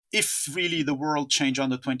if really the world changed on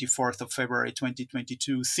the 24th of February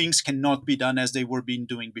 2022, things cannot be done as they were being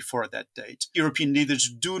doing before that date. European leaders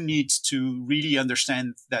do need to really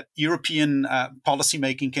understand that European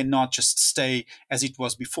policymaking cannot just stay as it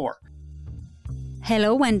was before.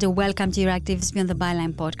 Hello and welcome to Euractiv's Beyond the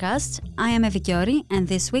Byline podcast. I am Evi Kiori, and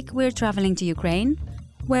this week we're traveling to Ukraine,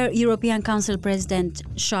 where European Council President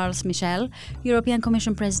Charles Michel, European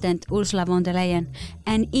Commission President Ursula von der Leyen,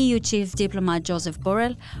 and EU Chief Diplomat Joseph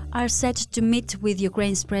Borrell are set to meet with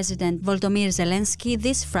Ukraine's President Volodymyr Zelensky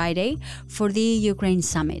this Friday for the EU-Ukraine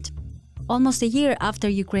summit. Almost a year after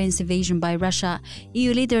Ukraine's invasion by Russia,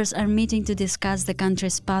 EU leaders are meeting to discuss the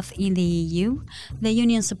country's path in the EU, the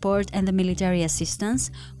Union's support and the military assistance.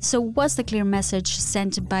 So what's the clear message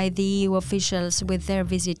sent by the EU officials with their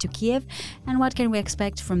visit to Kiev, and what can we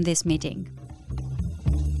expect from this meeting?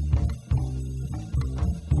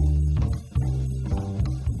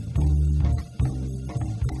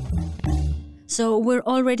 So we're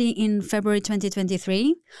already in February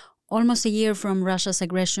 2023. Almost a year from Russia's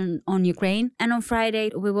aggression on Ukraine, and on Friday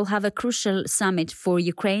we will have a crucial summit for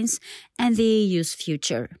Ukraine's and the EU's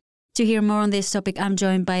future. To hear more on this topic, I'm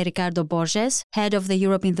joined by Ricardo Borges, head of the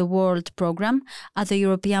Europe in the World program at the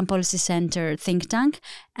European Policy Center think tank,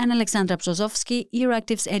 and Alexandra Brzozowski,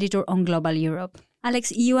 Euractiv's editor on Global Europe.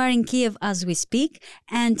 Alex, you are in Kiev as we speak,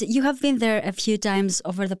 and you have been there a few times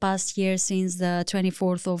over the past year since the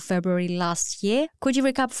 24th of February last year. Could you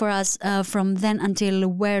recap for us from then until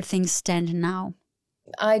where things stand now?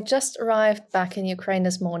 I just arrived back in Ukraine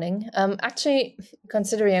this morning. Actually,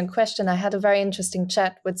 considering your question, I had a very interesting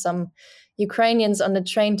chat with some Ukrainians on the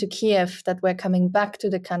train to Kiev that were coming back to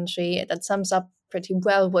the country. That sums up pretty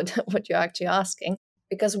well what you're actually asking.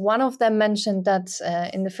 Because one of them mentioned that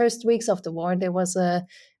in the first weeks of the war, there was a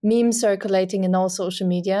meme circulating in all social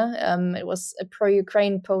media. It was a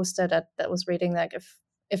pro-Ukraine poster that was reading like,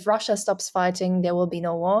 if Russia stops fighting, there will be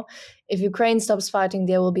no war. If Ukraine stops fighting,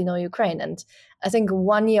 there will be no Ukraine. And I think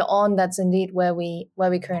 1 year on, that's indeed where we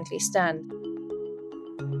currently stand.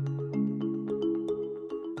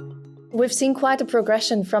 We've seen quite a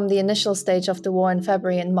progression from the initial stage of the war in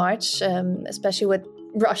February and March, especially with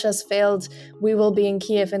Russia's failed "we will be in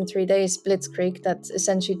Kiev in 3 days" blitzkrieg that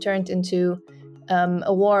essentially turned into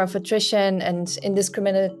a war of attrition and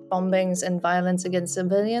indiscriminate bombings and violence against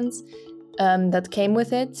civilians that came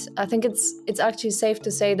with it. I think it's actually safe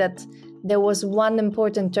to say that there was one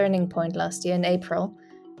important turning point last year in April,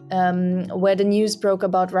 where the news broke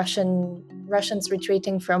about Russians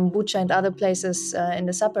retreating from Bucha and other places in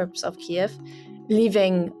the suburbs of Kiev,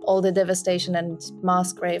 leaving all the devastation and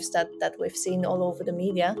mass graves that we've seen all over the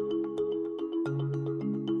media.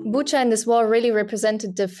 Bucha in this war really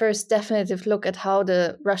represented the first definitive look at how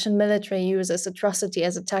the Russian military uses atrocity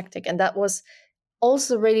as a tactic, and that was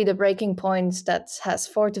also really the breaking point that has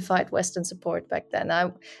fortified Western support back then.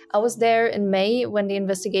 I was there in May when the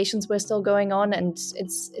investigations were still going on, and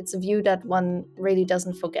it's a view that one really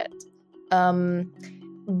doesn't forget.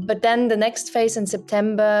 But then the next phase in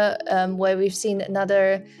September, where we've seen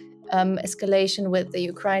another escalation with the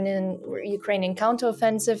Ukrainian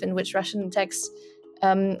counteroffensive, in which Russian attacks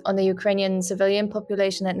on the Ukrainian civilian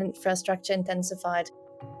population and infrastructure intensified.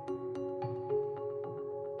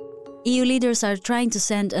 EU leaders are trying to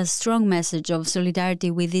send a strong message of solidarity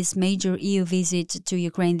with this major EU visit to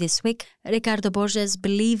Ukraine this week. Ricardo Borges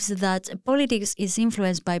believes that politics is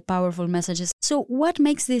influenced by powerful messages. So what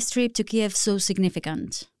makes this trip to Kiev so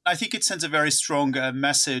significant? I think it sends a very strong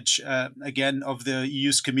message, again, of the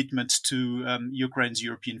EU's commitment to Ukraine's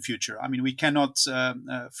European future. I mean, we cannot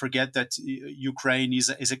forget that Ukraine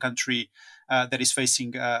is a country that is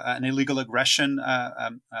facing an illegal aggression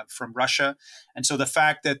from Russia. And so the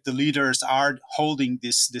fact that the leaders are holding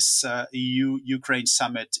this EU-Ukraine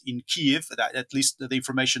summit in Kiev, that at least the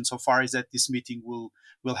information so far is that this meeting will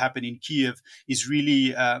happen in Kiev, is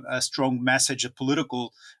really a strong message, a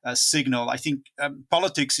political signal. I think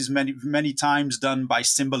politics is many times done by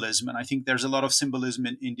symbolism, and I think there's a lot of symbolism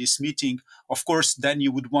in this meeting. Of course, then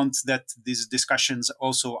you would want that these discussions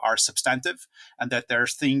also are substantive and that there are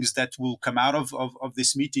things that will come out of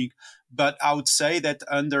this meeting. But I would say that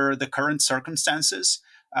under the current circumstances,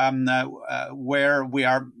 where we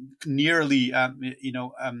are nearly,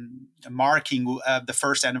 marking the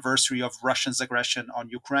first anniversary of Russia's aggression on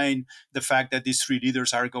Ukraine, the fact that these three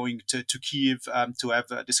leaders are going to Kiev to have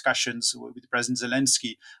discussions with President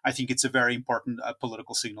Zelensky, I think it's a very important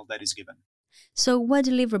political signal that is given. So what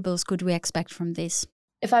deliverables could we expect from this?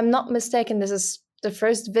 If I'm not mistaken, this is the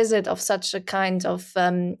first visit of such a kind of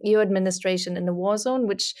EU administration in the war zone,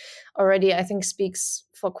 which already I think speaks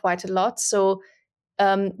for quite a lot. So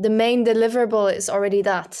the main deliverable is already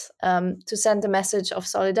that, to send a message of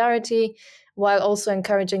solidarity while also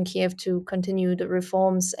encouraging Kiev to continue the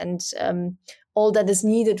reforms and all that is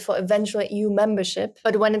needed for eventual EU membership.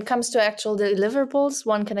 But when it comes to actual deliverables,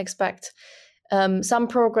 one can expect some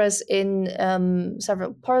progress in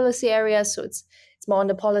several policy areas. So it's more on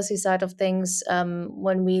the policy side of things.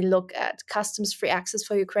 When we look at customs-free access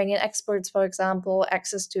for Ukrainian exports, for example,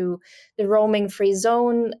 access to the roaming-free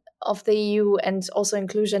zone of the EU, and also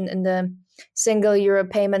inclusion in the single euro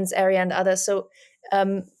payments area and others. So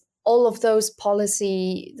all of those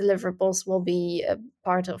policy deliverables will be a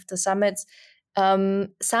part of the summits.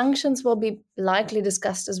 Sanctions will be likely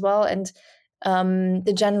discussed as well, and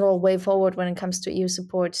the general way forward when it comes to EU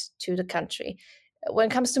support to the country. When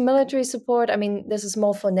it comes to military support, I mean, this is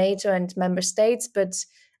more for NATO and member states, but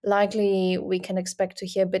likely we can expect to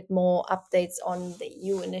hear a bit more updates on the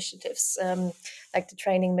EU initiatives, like the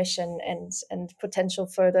training mission and potential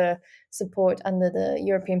further support under the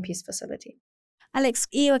European Peace Facility. Alex,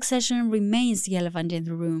 EU accession remains the elephant in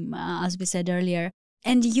the room, as we said earlier.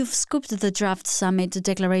 And you've scooped the draft summit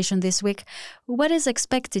declaration this week. What is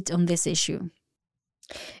expected on this issue?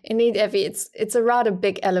 Indeed, Evie, it's a rather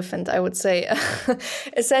big elephant, I would say.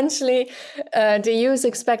 Essentially, the EU is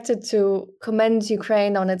expected to commend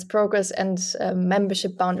Ukraine on its progress and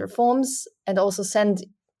membership-bound reforms, and also send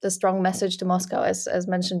the strong message to Moscow, as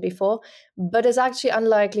mentioned before, but is actually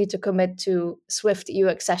unlikely to commit to swift EU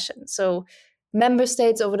accession. So member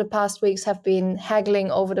states over the past weeks have been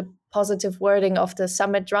haggling over the positive wording of the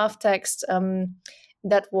summit draft text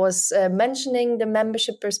that was mentioning the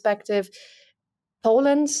membership perspective.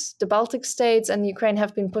 Poland, the Baltic states, and Ukraine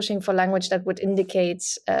have been pushing for language that would indicate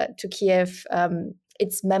to Kiev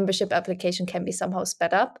its membership application can be somehow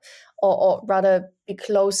sped up, or rather be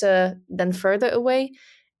closer than further away.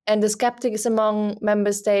 And the skeptics among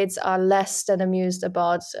member states are less than amused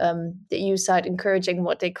about the EU side encouraging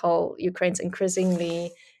what they call Ukraine's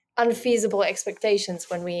increasingly unfeasible expectations.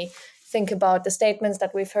 When we think about the statements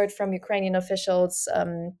that we've heard from Ukrainian officials,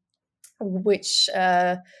 which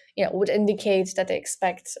would indicate that they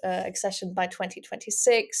expect accession by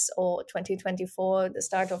 2026 or 2024, the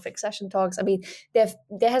start of accession talks. I mean,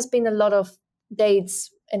 there has been a lot of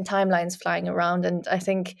dates and timelines flying around, and I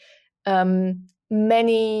think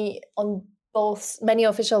many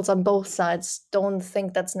officials on both sides don't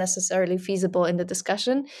think that's necessarily feasible in the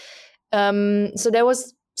discussion. So there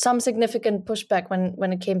was some significant pushback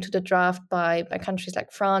when it came to the draft by countries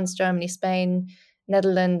like France, Germany, Spain,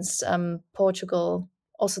 Netherlands, Portugal,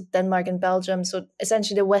 also Denmark and Belgium. So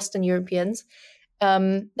essentially the Western Europeans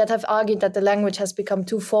that have argued that the language has become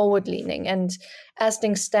too forward-leaning. And as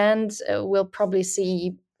things stand, we'll probably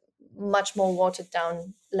see much more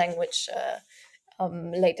watered-down language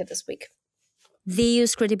later this week. The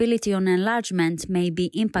EU's credibility on enlargement may be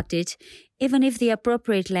impacted even if the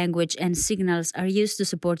appropriate language and signals are used to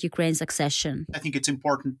support Ukraine's accession. I think it's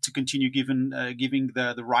important to continue giving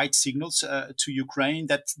the right signals to Ukraine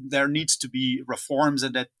that there needs to be reforms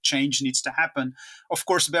and that change needs to happen. Of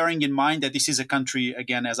course, bearing in mind that this is a country,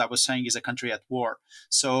 again, as I was saying, is a country at war.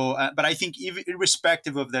 So, but I think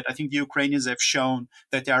irrespective of that, I think the Ukrainians have shown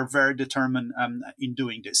that they are very determined in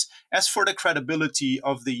doing this. As for the credibility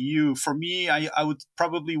of the EU, for me, I would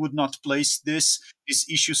not place this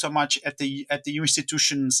issue so much at the EU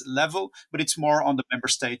institutions level, but it's more on the member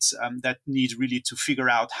states that need really to figure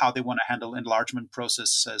out how they want to handle enlargement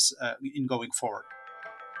processes in going forward.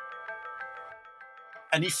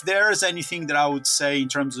 And if there is anything that I would say in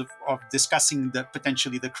terms of discussing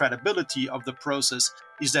potentially the credibility of the process,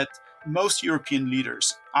 is that most European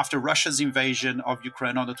leaders, after Russia's invasion of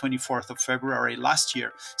Ukraine on the 24th of February last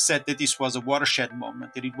year, said that this was a watershed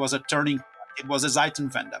moment, that it was a turning point, it was a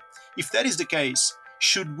Zeitenwende. If that is the case,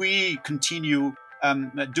 should we continue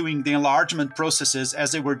doing the enlargement processes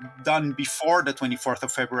as they were done before the 24th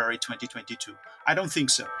of February 2022? I don't think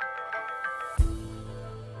so.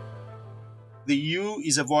 The EU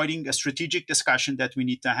is avoiding a strategic discussion that we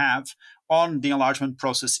need to have on the enlargement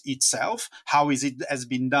process itself. How is it has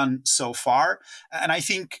been done so far? And I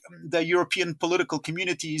think the European political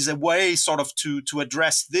community is a way sort of to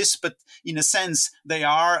address this, but in a sense, they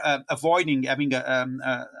are avoiding having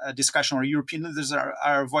a discussion, or European leaders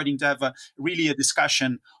are avoiding to have really a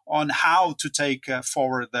discussion on how to take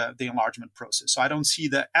forward the enlargement process. So I don't see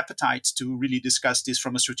the appetite to really discuss this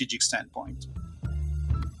from a strategic standpoint.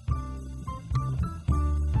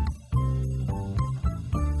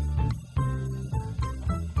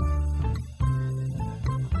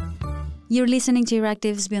 You're listening to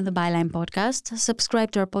Euractiv's Beyond the Byline podcast.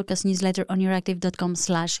 Subscribe to our podcast newsletter on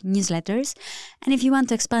euractiv.com/newsletters. And if you want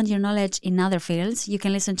to expand your knowledge in other fields, you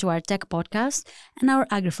can listen to our tech podcast and our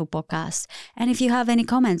agri-food podcast. And if you have any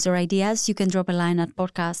comments or ideas, you can drop a line at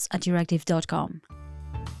podcasts@euractiv.com.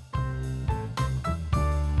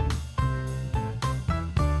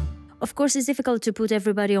 Of course, it's difficult to put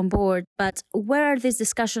everybody on board, but where are these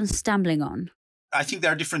discussions stumbling on? I think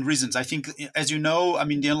there are different reasons. I think, as you know,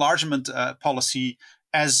 the enlargement policy,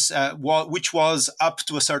 which was up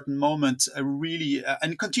to a certain moment really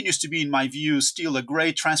and continues to be, in my view, still a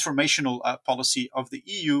great transformational policy of the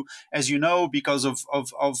EU, as you know, because of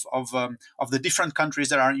the different countries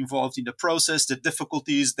that are involved in the process, the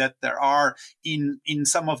difficulties that there are in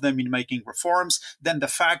some of them in making reforms, then the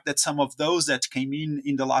fact that some of those that came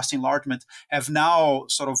in the last enlargement have now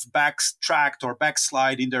sort of backtracked or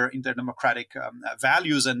backslide in their democratic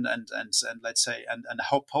values and let's say and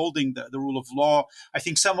upholding the rule of law. I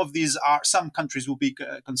think some countries will be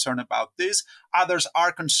concerned about this. Others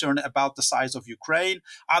are concerned about the size of Ukraine.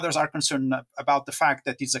 Others are concerned about the fact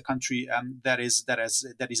that it's a country that is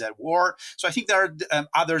at war. So I think there are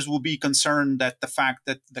others will be concerned that the fact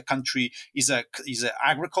that the country is an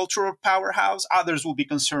agricultural powerhouse. Others will be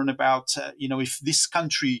concerned about if this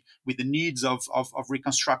country with the needs of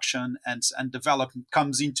reconstruction and development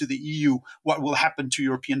comes into the EU, what will happen to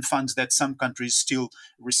European funds that some countries still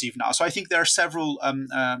receive now. So I think there are several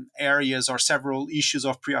areas or several issues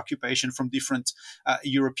of preoccupation from different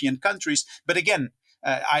European countries. But again,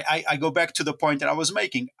 I go back to the point that I was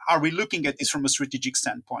making. Are we looking at this from a strategic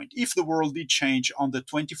standpoint? If the world did change on the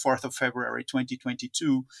 24th of February,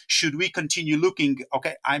 2022, should we continue looking?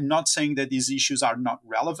 Okay, I'm not saying that these issues are not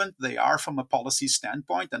relevant. They are from a policy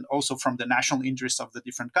standpoint and also from the national interests of the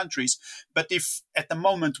different countries. But if at the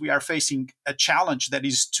moment we are facing a challenge that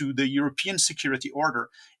is to the European security order,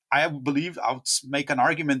 I believe I would make an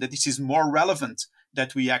argument that this is more relevant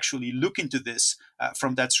that we actually look into this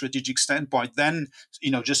from that strategic standpoint than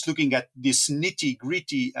just looking at this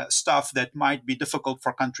nitty-gritty stuff that might be difficult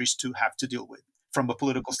for countries to have to deal with from a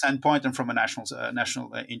political standpoint and from a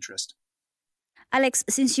national interest. Alex,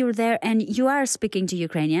 since you're there and you are speaking to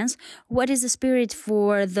Ukrainians, what is the spirit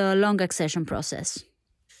for the long accession process?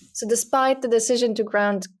 So despite the decision to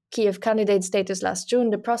grant Kyiv candidate status last June,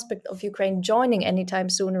 the prospect of Ukraine joining anytime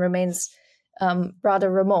soon remains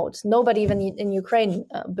rather remote. Nobody even in Ukraine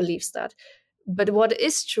believes that. But what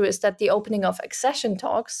is true is that the opening of accession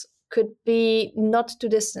talks could be not too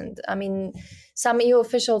distant. I mean, some EU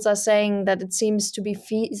officials are saying that it seems to be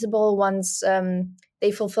feasible once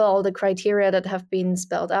they fulfill all the criteria that have been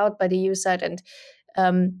spelled out by the EU side. And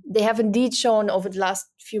they have indeed shown over the last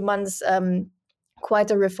few months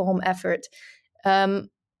quite a reform effort.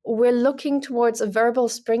 We're looking towards a verbal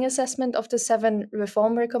spring assessment of the 7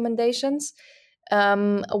 reform recommendations,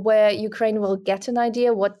 where Ukraine will get an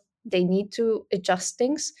idea what they need to adjust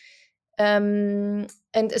things. And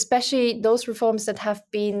especially those reforms that have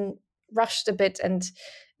been rushed a bit and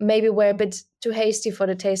maybe were a bit too hasty for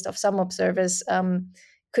the taste of some observers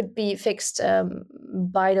could be fixed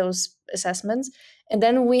by those assessments. And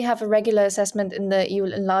then we have a regular assessment in the EU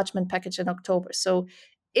enlargement package in October. So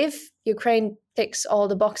if Ukraine ticks all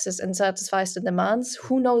the boxes and satisfies the demands,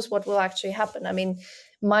 who knows what will actually happen? I mean,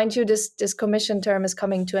 mind you, this commission term is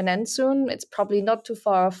coming to an end soon. It's probably not too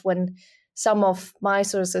far off when some of my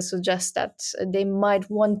sources suggest that they might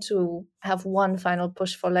want to have one final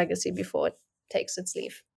push for legacy before it takes its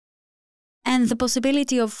leave. And the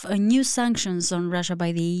possibility of new sanctions on Russia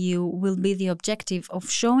by the EU will be the objective of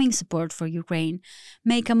showing support for Ukraine,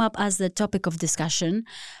 may come up as the topic of discussion.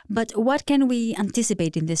 But what can we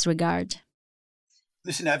anticipate in this regard?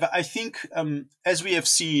 Listen, Eva, I think as we have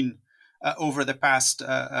seen over the past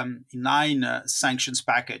 9 sanctions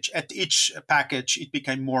package, at each package it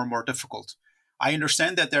became more and more difficult. I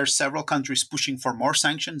understand that there are several countries pushing for more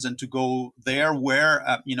sanctions and to go there where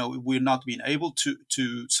we're not being able to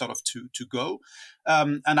go,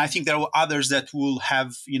 and I think there are others that will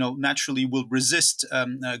have naturally will resist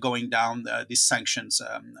going down this sanctions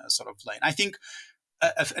sort of lane. I think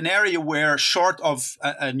an area where, short of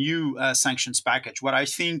a new sanctions package, what I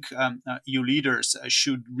think EU leaders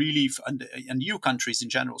should really, and EU countries in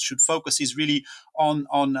general, should focus is really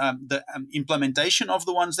on the implementation of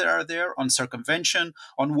the ones that are there, on circumvention,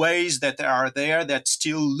 on ways that are there that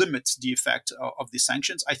still limit the effect of these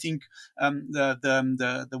sanctions. I think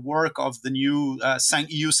the work of the new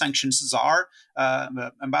EU sanctions czar,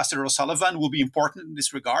 Ambassador O'Sullivan, will be important in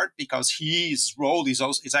this regard, because his role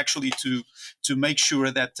is actually to make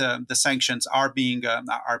sure that the sanctions are being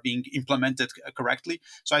implemented correctly.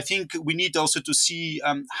 So I think we need also to see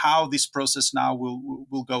how this process now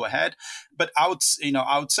will go ahead. But I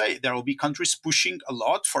would say there will be countries pushing a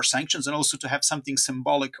lot for sanctions, and also to have something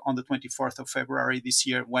symbolic on the 24th of February this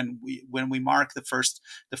year, when we mark the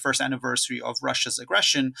first anniversary of Russia's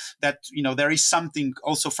aggression. That there is something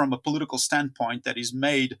also from a political standpoint that is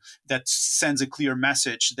made that sends a clear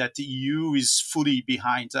message that the EU is fully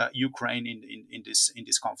behind Ukraine in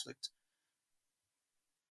this conflict.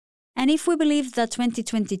 And if we believe that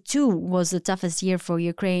 2022 was the toughest year for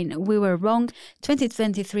Ukraine, we were wrong.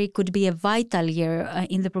 2023 could be a vital year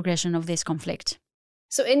in the progression of this conflict.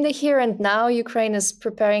 So in the here and now, Ukraine is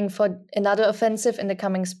preparing for another offensive in the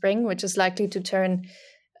coming spring, which is likely to turn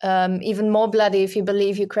even more bloody if you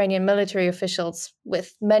believe Ukrainian military officials,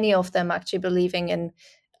 with many of them actually believing in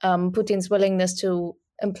Putin's willingness to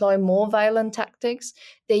employ more violent tactics.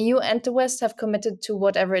 The EU and the West have committed to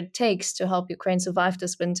whatever it takes to help Ukraine survive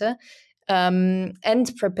this winter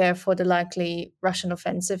and prepare for the likely Russian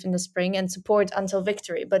offensive in the spring and support until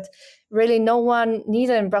victory. But really no one,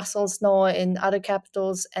 neither in Brussels nor in other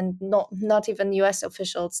capitals, and not even US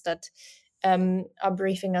officials that are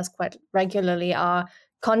briefing us quite regularly, are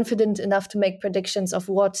confident enough to make predictions of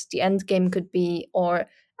what the end game could be, or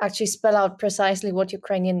actually spell out precisely what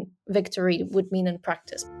Ukrainian victory would mean in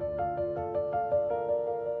practice.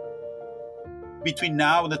 Between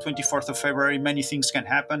now and the 24th of February, many things can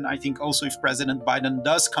happen. I think also if President Biden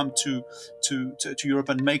does come to Europe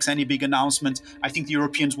and makes any big announcement, I think the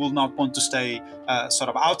Europeans will not want to stay sort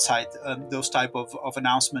of outside those type of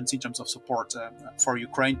announcements in terms of support for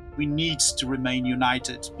Ukraine. We need to remain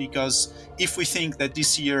united, because if we think that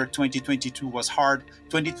this year, 2022, was hard,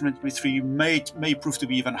 2023 may prove to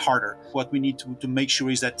be even harder. What we need to make sure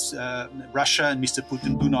is that Russia and Mr.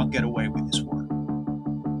 Putin do not get away with this war.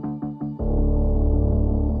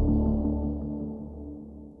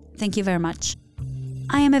 Thank you very much.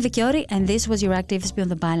 I am Eva Chiori, and this was Euractiv's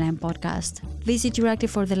Beyond the Byline podcast. Visit Euractiv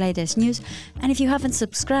for the latest news, and if you haven't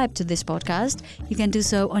subscribed to this podcast, you can do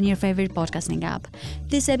so on your favorite podcasting app.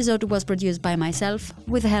 This episode was produced by myself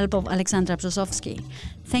with the help of Alexandra Brzozowski.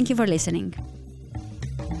 Thank you for listening.